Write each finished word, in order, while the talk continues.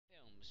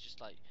was just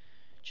like,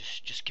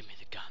 just give me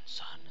the gun,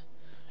 son.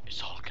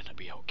 It's all gonna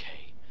be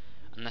okay.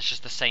 And that's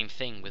just the same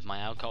thing with my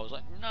alcohol. I was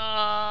like, no,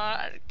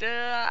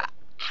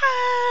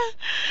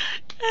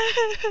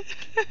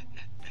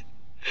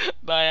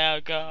 my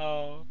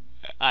alcohol.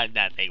 I'm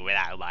nothing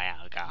without my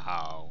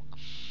alcohol.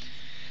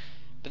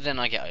 But then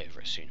I get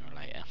over it sooner or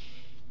later.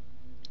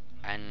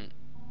 And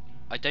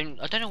I don't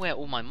know where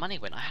all my money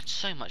went. I had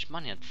so much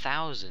money, I had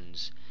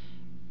thousands.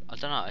 I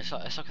don't know. It's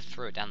like I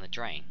threw it down the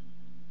drain.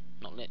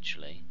 Not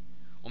literally.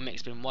 Or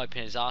Mick's been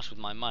wiping his ass with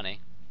my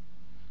money.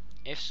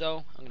 If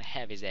so, I'm gonna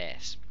have his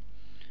ass.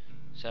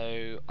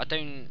 So I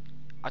don't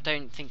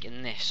think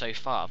in this so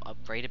far I've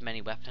upgraded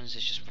many weapons.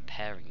 It's just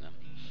repairing them.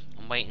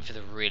 I'm waiting for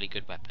the really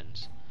good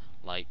weapons,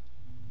 like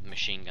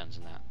machine guns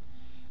and that.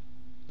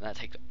 And that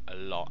takes a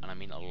lot, and I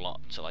mean a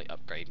lot, to like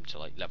upgrade them to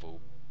like level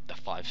the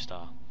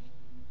 5-star.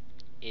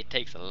 It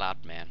takes a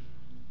lot, man.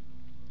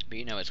 But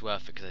you know it's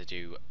worth it because I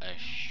do a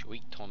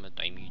sweet ton of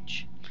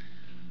damage.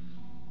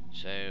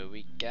 So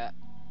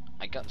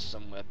I got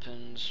some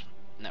weapons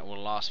and that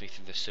will last me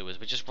through the sewers.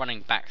 We're just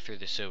running back through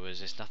the sewers.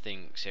 There's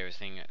nothing serious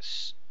thing.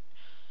 It's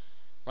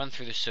run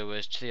through the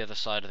sewers to the other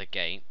side of the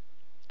gate,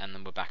 and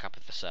then we're back up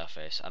at the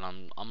surface. And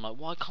I'm like,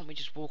 why can't we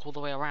just walk all the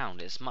way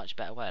around? It's a much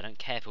better way. I don't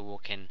care if we're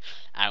walking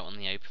out in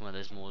the open where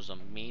there's more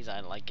zombies.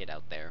 I like it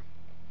out there.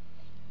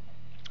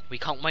 We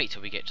can't wait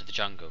till we get to the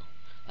jungle.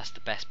 That's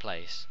the best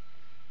place.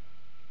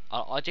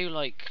 I do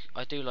like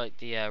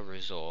the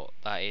resort.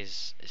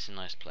 It's a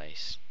nice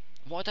place.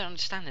 What I don't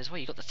understand is, well,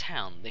 you got the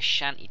town, this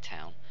shanty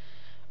town,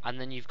 and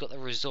then you've got the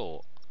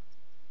resort,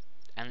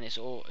 and it's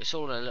all a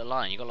little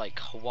island. You got like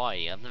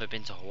Hawaii. I've never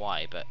been to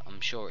Hawaii, but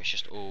I'm sure it's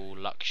just all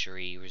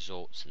luxury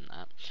resorts and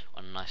that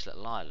on a nice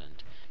little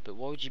island. But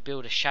why would you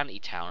build a shanty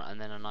town and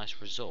then a nice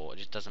resort? It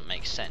just doesn't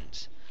make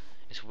sense.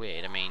 It's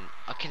weird. I mean,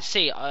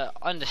 I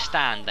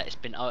understand that it's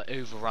been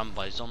overrun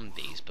by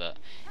zombies, but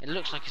it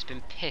looks like it's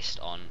been pissed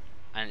on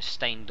and it's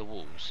stained the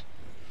walls.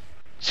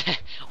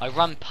 I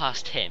run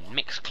past him,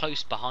 Mick's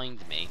close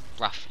behind me,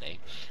 roughly,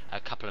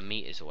 a couple of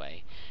meters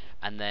away,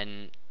 and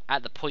then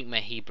at the point where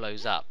he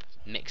blows up,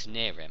 Mick's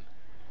near him.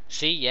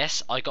 See,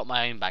 yes, I got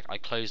my own back, I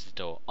closed the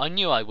door. I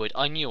knew I would.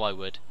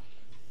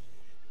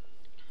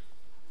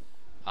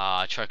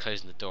 I tried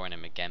closing the door on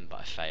him again,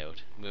 but I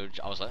failed.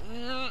 I was like,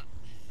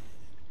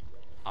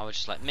 I was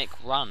just like, Mick,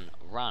 run.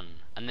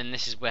 And then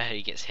this is where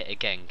he gets hit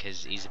again,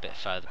 because he's a bit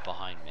further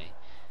behind me.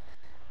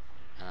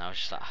 And I was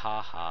just like,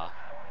 ha ha.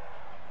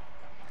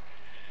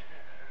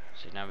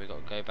 So now we've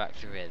got to go back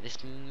through here. This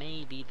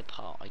may be the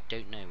part, I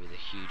don't know, with a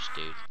huge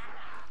dude.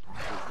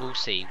 We'll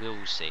see.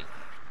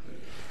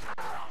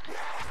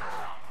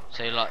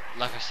 So like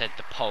I said,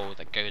 the pole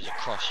that goes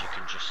across, you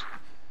can just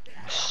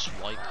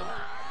swipe them.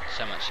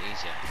 So much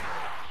easier.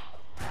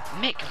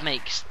 Mick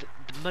makes the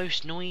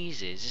most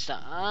noises. It's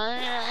like,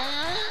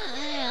 I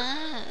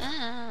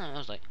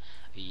was like,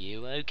 are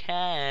you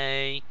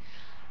okay?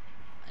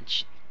 And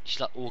she's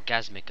like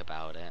orgasmic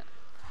about it.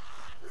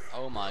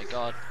 Oh my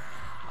god.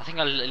 I think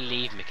I'll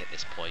leave Mick at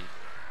this point.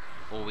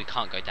 Or we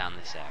can't go down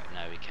this area.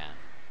 No, we can.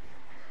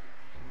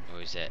 Or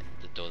is it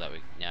the door that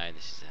we... No,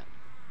 this is it.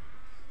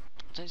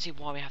 I don't see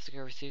why we have to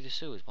go through the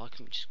sewers. Why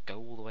can't we just go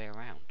all the way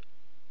around?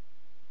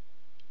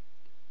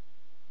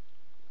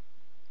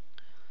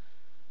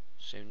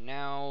 So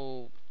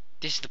now...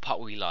 This is the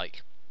part we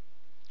like.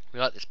 We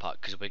like this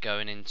part because we're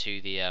going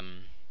into the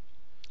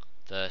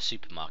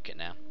supermarket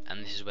now.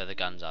 And this is where the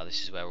guns are.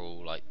 This is where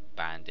all like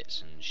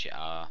bandits and shit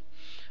are.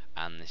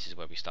 And this is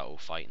where we start all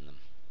fighting them.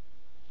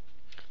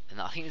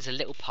 And I think there's a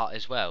little part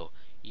as well.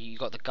 You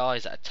got the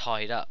guys that are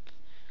tied up.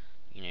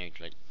 You know,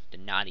 like the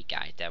naughty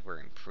guys that were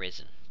in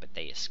prison, but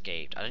they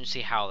escaped. I don't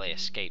see how they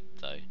escaped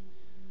though,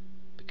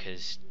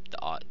 because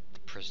the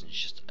prison's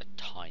just a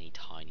tiny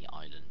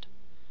island.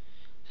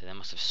 So they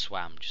must have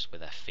swam just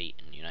with their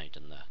feet and, you know,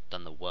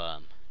 done the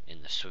worm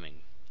in the swimming,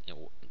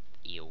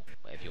 eel,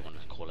 whatever you want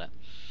to call it.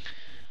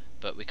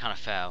 But we kind of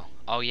fell.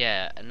 Oh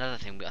yeah, another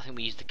thing. I think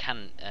we used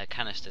the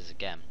canisters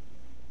again.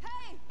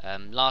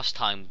 Last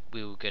time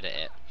we were good at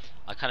it.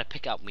 I kind of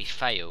pick it up and we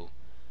fail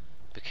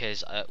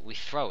because we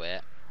throw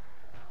it,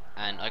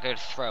 and I go to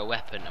throw a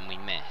weapon and we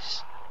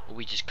miss, or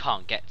we just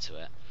can't get to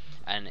it,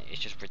 and it's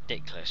just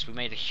ridiculous. We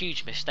made a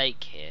huge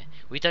mistake here.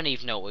 We don't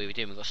even know what we were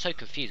doing. We got so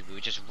confused. We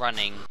were just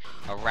running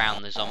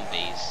around the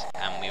zombies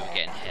and we were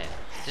getting hit.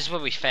 This is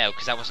where we failed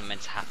because that wasn't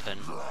meant to happen.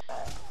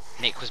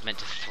 Nick was meant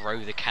to throw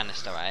the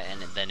canister at it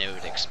and then it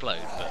would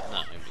explode, but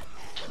no.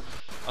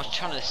 I was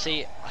trying to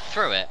see, I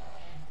threw it,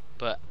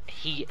 but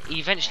he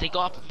eventually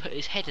got up and put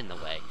his head in the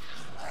way.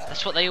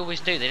 That's what they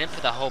always do. They didn't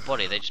put their whole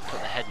body, they just put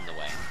their head in the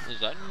way. It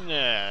was like,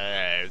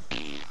 no.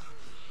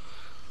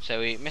 So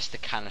we missed the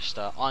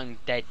canister. I'm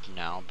dead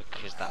now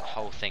because that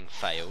whole thing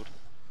failed.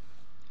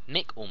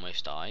 Mick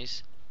almost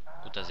dies.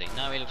 Or does he?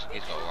 No, he looks like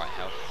he's got alright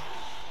health.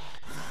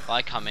 But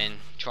I come in,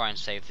 try and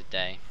save the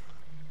day.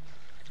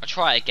 I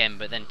try it again,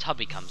 but then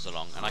Tubby comes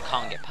along and I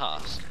can't get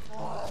past.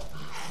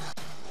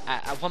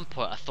 At one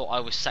point I thought I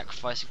was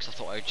sacrificing because I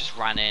thought I just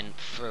ran in,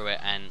 threw it,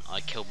 and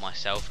I killed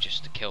myself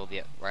just to kill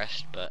the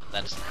rest, but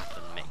that doesn't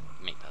happen.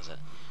 Mick does it.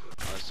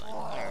 I was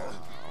was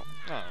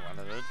like, no, I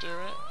don't want to do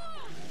it.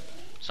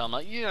 So I'm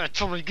like, yeah,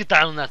 Tommy, get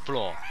down on that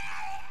floor.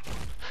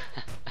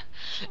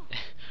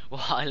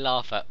 What I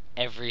laugh at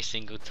every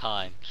single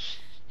time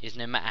is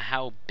no matter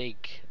how big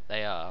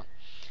they are,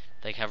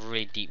 they have a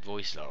really deep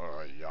voice like,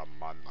 oh yeah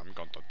man, I'm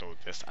going to do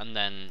this, and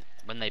then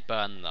when they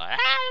burn, they're like,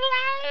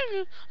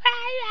 I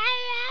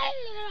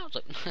was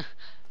like,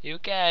 you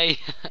okay?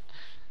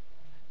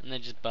 And they're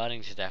just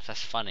burning to death.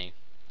 That's funny.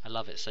 I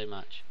love it so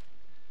much.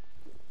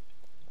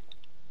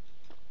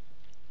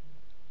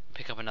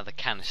 Pick up another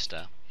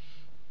canister.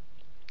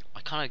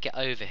 I kind of get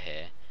over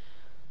here,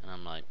 and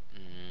I'm like,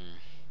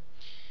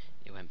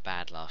 it went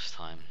bad last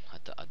time. I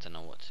don't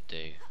know what to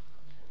do.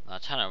 And I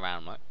turn around,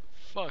 I'm like,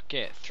 fuck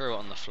it, threw it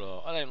on the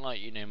floor. I don't like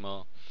you no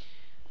more.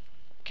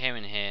 Came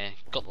in here,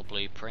 got the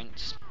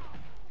blueprints,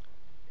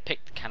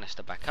 picked the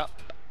canister back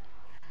up,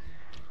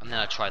 and then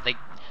I tried.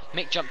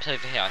 Mick jumps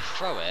over here. I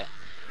throw it.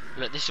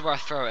 Look, this is where I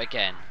throw it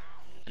again,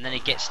 and then he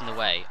gets in the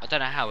way. I don't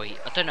know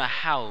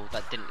how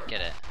that didn't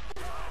get it,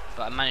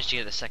 but I managed to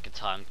get it the second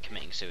time,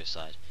 committing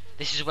suicide.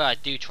 This is where I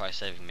do try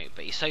saving Mick,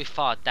 but he's so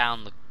far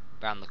down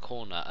around the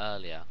corner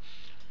earlier.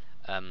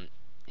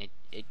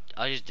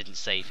 I just didn't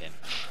save him.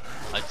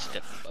 I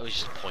was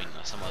just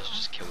pointless. I might as well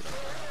just killed him.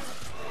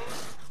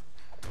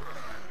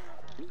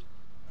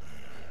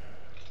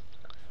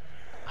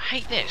 I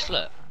hate this.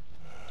 Look,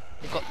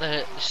 they've got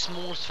the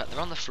smallest effect. They're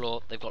on the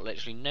floor. They've got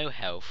literally no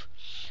health,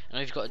 and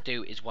all you've got to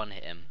do is one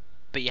hit him.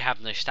 But you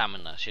have no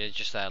stamina, so you're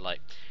just there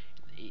like,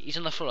 he's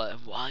on the floor like,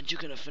 why aren't you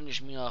gonna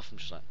finish me off? I'm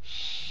just like,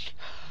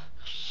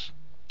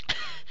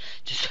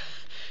 just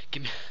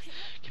give me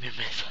a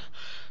minute,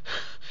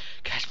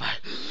 catch my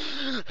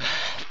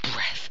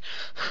breath.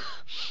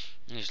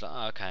 And he's like,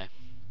 oh, okay,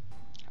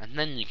 and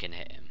then you can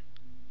hit him.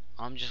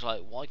 I'm just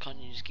like, why can't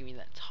you just give me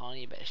that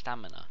tiny bit of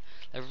stamina?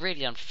 They're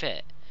really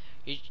unfit.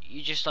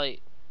 You just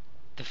like,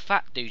 the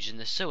fat dudes in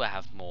the sewer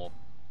have more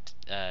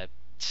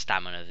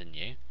stamina than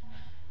you,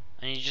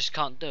 and you just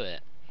can't do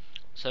it.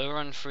 So we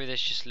run through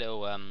this just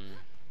little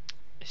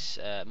it's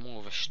more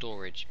of a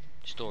storage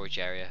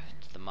area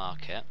to the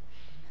market.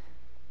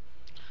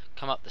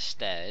 Come up the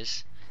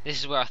stairs. This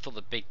is where I thought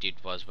the big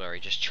dude was, where he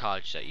just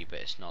charged at you, but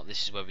it's not.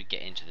 This is where we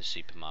get into the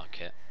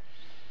supermarket.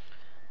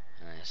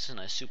 It's a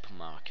nice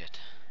supermarket.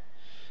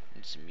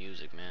 Need some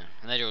music, man.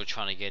 And they're all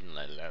trying to get in,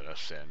 like, let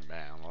us in,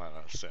 man, let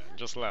us in,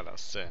 just let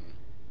us in.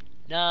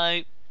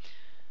 No.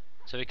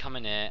 So we come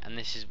in here, and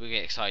we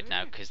get excited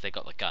now because they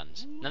got the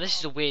guns. Now this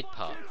is a weird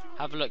part.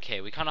 Have a look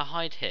here. We kind of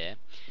hide here.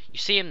 You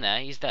see him there.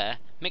 He's there.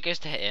 Mick goes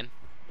to hit him.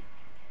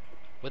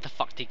 Where the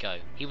fuck did he go?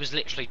 He was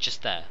literally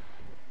just there.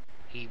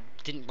 He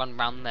didn't run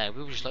round there.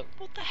 We were just like,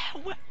 what the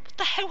hell? What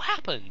the hell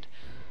happened?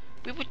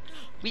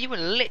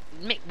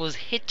 Mick was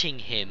hitting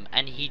him,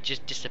 and he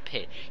just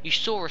disappeared. You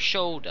saw a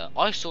shoulder.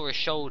 I saw a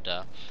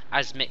shoulder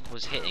as Mick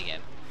was hitting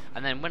him,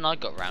 and then when I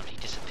got round, he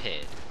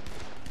disappeared.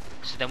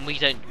 So then we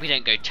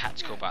don't go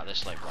tactical about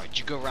this, like, right,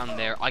 you go around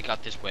there, I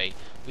got this way.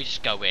 We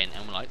just go in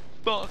and we're like,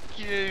 fuck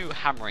you,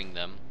 hammering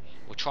them.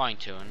 We're trying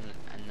to, and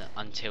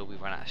until we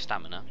run out of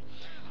stamina.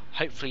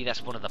 Hopefully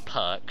that's one of the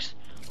perks,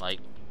 like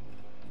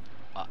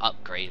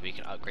upgrade. We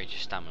can upgrade your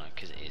stamina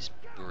because it is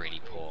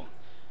really poor.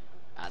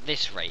 At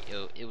this rate,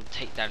 it will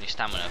take down your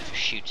stamina for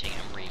shooting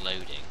and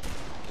reloading.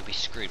 You'll be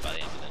screwed by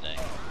the end of the day.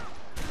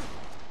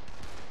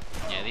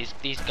 Yeah,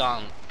 these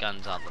guns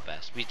aren't the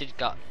best. We did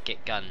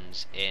get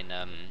guns in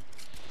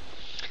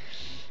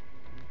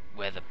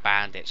where the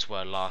bandits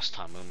were last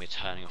time when we were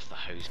turning off the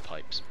hose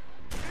pipes.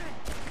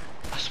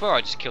 I swear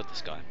I just killed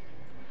this guy.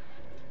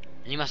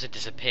 And he must have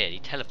disappeared. He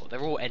teleported.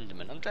 They're all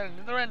Endermen. I'm telling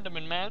you, they're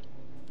Endermen, man.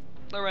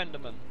 They're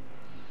Endermen.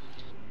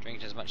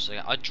 Drink as much as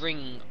I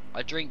can.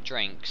 I drink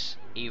drinks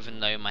even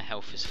though my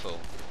health is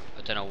full.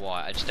 I don't know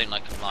why. I just don't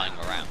like them lying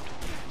around.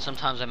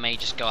 Sometimes I may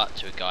just go up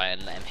to a guy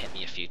and let him hit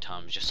me a few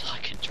times just so I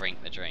can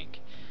drink the drink.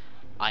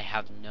 I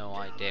have no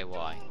idea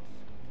why.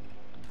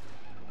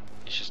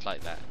 It's just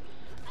like that.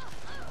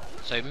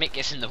 So Mick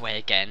gets in the way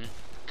again.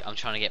 I'm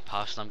trying to get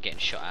past and I'm getting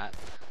shot at.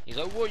 He's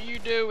like, what are you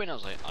doing? I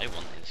was like, I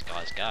want this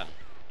guy's gun.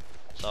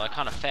 So I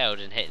kind of failed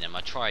in hitting him.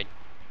 I tried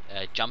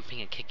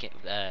jumping and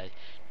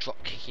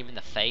drop kicking him in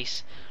the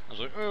face. I was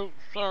like, oh,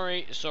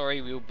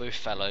 sorry, we all both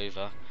fell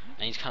over.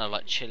 And he's kind of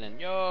like chilling.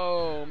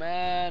 Yo,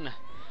 man,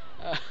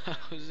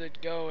 how's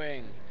it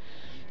going?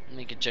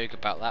 Make a joke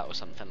about that or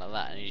something like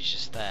that, and he's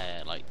just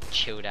there, like,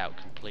 chilled out,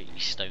 completely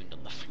stoned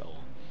on the floor.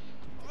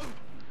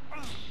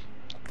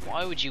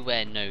 Why would you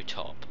wear no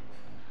top?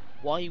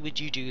 Why would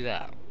you do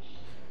that?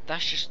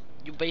 That's just,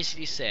 you're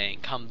basically saying,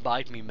 come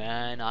bite me,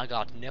 man, I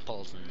got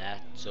nipples and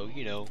that, so,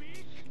 you know,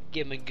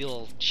 give me a good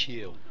old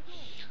chill.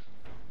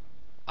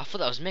 I thought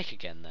that was Mick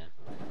again then.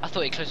 I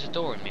thought he closed the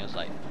door on me. I was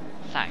like,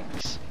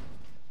 thanks.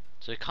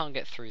 So we can't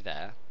get through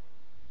there.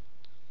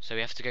 So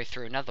we have to go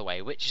through another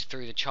way, which is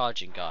through the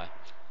charging guy.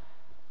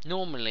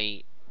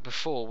 Normally,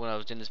 before, when I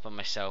was doing this by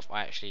myself,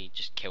 I actually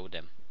just killed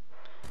him.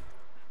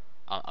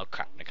 I'll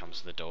crap when it comes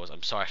to the doors.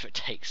 I'm sorry if it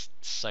takes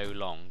so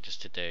long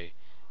just to do.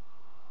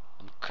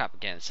 I'm crap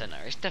again in the centre.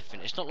 It's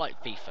different. It's not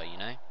like FIFA, you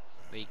know?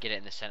 Where you get it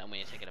in the centre when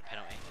you're taking a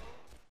penalty.